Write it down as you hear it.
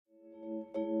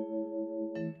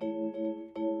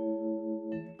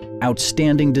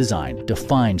Outstanding design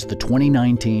defines the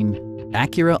 2019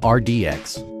 Acura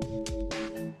RDX.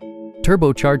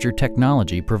 Turbocharger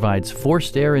technology provides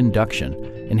forced air induction,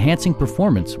 enhancing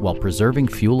performance while preserving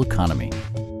fuel economy.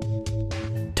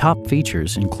 Top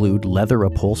features include leather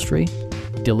upholstery,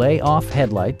 delay-off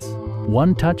headlights,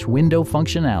 one-touch window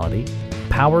functionality,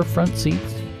 power front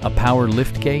seats, a power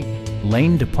liftgate,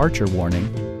 lane departure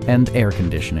warning, and air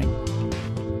conditioning.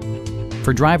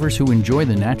 For drivers who enjoy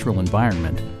the natural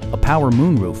environment, a power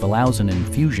moonroof allows an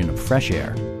infusion of fresh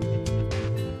air.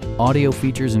 Audio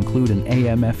features include an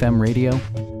AM/FM radio,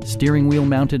 steering wheel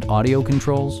mounted audio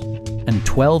controls, and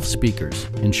 12 speakers,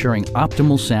 ensuring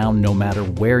optimal sound no matter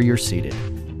where you're seated.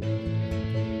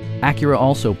 Acura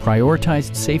also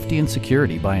prioritized safety and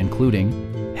security by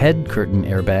including head curtain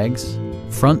airbags,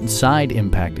 front and side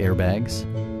impact airbags,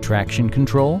 traction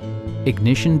control,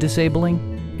 ignition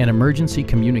disabling, an emergency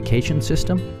communication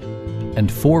system, and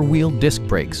four-wheel disc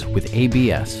brakes with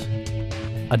ABS.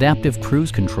 Adaptive Cruise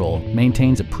Control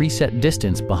maintains a preset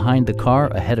distance behind the car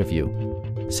ahead of you,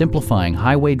 simplifying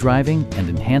highway driving and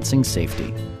enhancing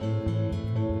safety.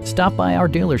 Stop by our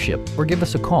dealership or give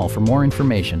us a call for more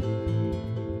information.